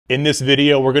In this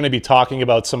video, we're going to be talking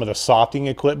about some of the softing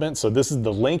equipment. So this is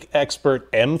the LinkXpert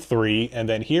M3, and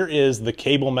then here is the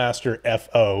CableMaster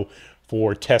FO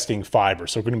for testing fiber.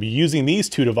 So we're going to be using these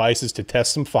two devices to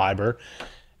test some fiber.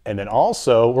 And then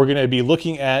also we're going to be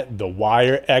looking at the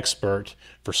WireXpert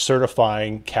for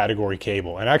certifying category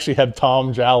cable. And I actually have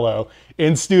Tom Jallo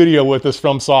in studio with us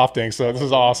from Softing. So this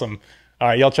is awesome. All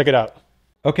right, y'all check it out.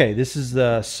 Okay, this is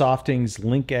the Softing's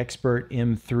LinkXpert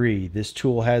M3. This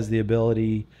tool has the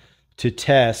ability to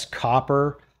test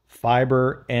copper,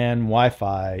 fiber, and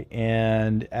Wi-Fi.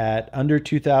 And at under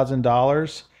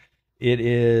 $2,000, it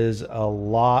is a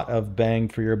lot of bang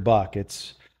for your buck.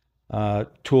 It's a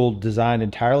tool designed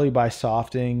entirely by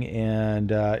Softing,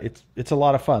 and it's a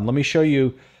lot of fun. Let me show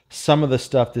you some of the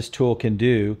stuff this tool can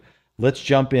do. Let's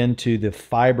jump into the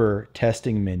fiber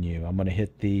testing menu. I'm going to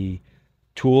hit the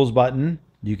Tools button.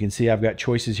 You can see I've got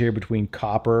choices here between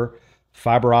copper,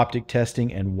 fiber optic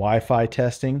testing, and Wi-Fi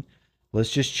testing.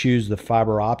 Let's just choose the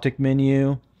fiber optic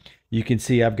menu. You can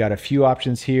see I've got a few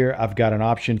options here. I've got an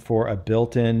option for a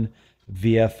built-in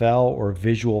VFL or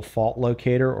visual fault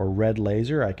locator or red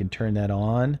laser. I can turn that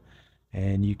on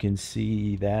and you can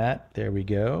see that. There we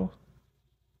go.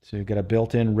 So we've got a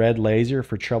built-in red laser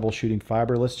for troubleshooting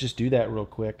fiber. Let's just do that real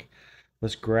quick.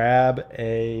 Let's grab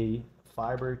a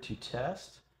fiber to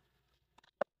test.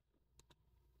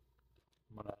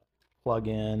 I'm going to plug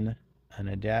in an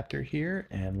adapter here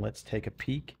and let's take a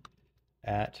peek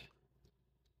at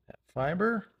that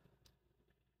fiber.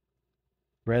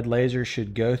 Red laser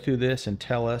should go through this and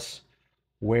tell us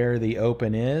where the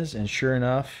open is, and sure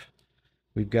enough,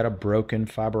 we've got a broken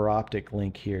fiber optic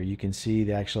link here. You can see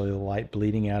actually the light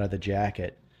bleeding out of the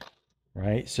jacket,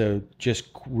 right? So just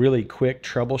really quick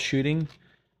troubleshooting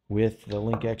with the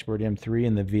LinkXpert M3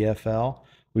 and the VFL.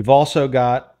 We've also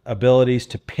got abilities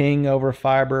to ping over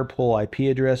fiber, pull IP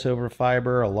address over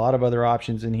fiber, a lot of other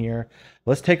options in here.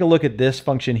 Let's take a look at this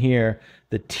function here,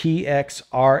 the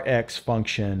TXRX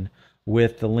function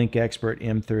with the LinkXpert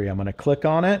M3. I'm going to click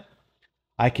on it.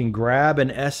 I can grab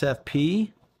an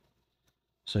SFP.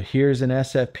 So here's an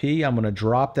SFP. I'm going to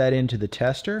drop that into the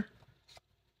tester.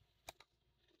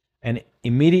 And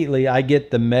immediately I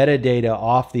get the metadata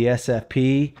off the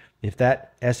SFP. If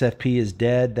that SFP is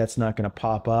dead, that's not going to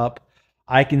pop up.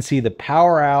 I can see the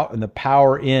power out and the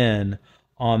power in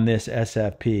on this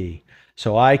SFP.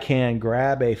 So I can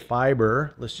grab a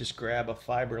fiber. Let's just grab a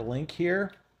fiber link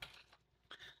here.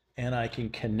 And I can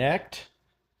connect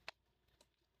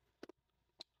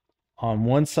on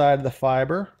one side of the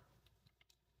fiber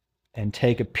and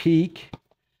take a peek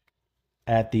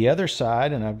at the other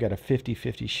side. And I've got a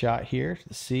 50-50 shot here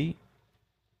to see.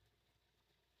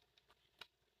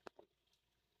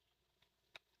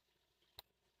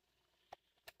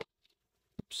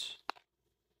 Oops.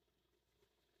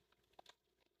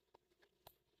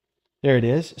 There it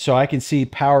is. So I can see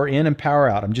power in and power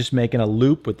out. I'm just making a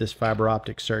loop with this fiber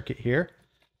optic circuit here.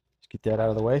 Let's get that out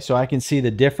of the way. So I can see the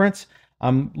difference.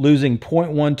 I'm losing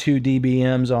 0.12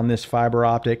 dBms on this fiber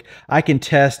optic. I can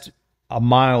test a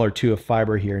mile or two of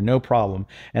fiber here, no problem.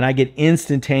 And I get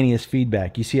instantaneous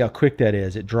feedback. You see how quick that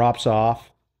is. It drops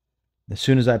off. As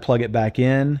soon as I plug it back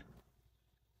in,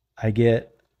 I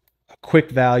get a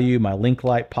quick value. My link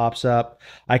light pops up.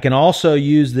 I can also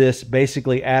use this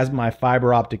basically as my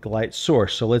fiber optic light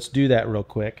source. So let's do that real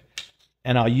quick.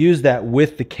 And I'll use that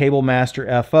with the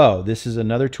CableMaster FO. This is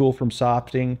another tool from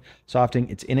Softing.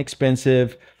 It's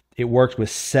inexpensive. It works with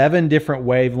 7 different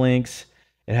wavelengths.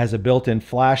 It has a built-in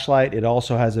flashlight. It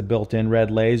also has a built-in red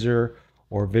laser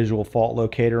or visual fault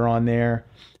locator on there.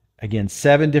 Again,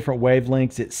 7 different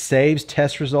wavelengths. It saves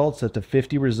test results, up to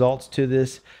 50 results to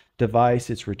this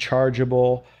device. It's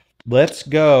rechargeable. Let's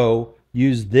go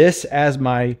use this as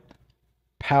my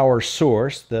power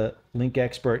source, the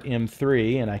LinkXpert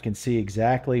M3, and I can see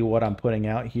exactly what I'm putting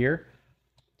out here.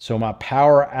 So my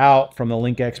power out from the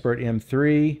LinkXpert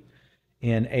M3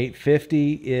 in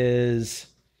 850 is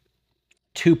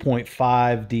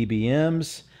 2.5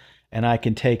 dBms, and I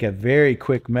can take a very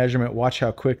quick measurement. Watch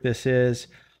how quick this is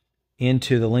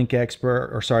into the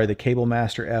LinkXpert, or sorry, the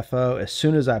CableMaster FO. As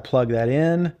soon as I plug that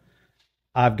in,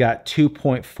 I've got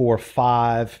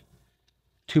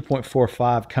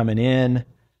 2.45 coming in,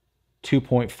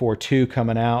 2.42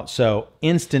 coming out. So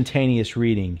instantaneous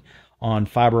reading on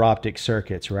fiber optic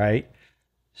circuits, right?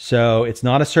 So it's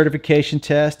not a certification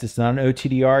test. It's not an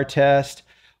OTDR test.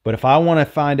 But if I want to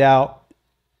find out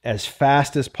as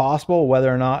fast as possible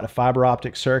whether or not a fiber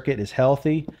optic circuit is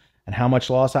healthy and how much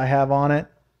loss I have on it,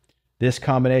 this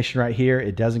combination right here,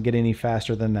 it doesn't get any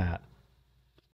faster than that.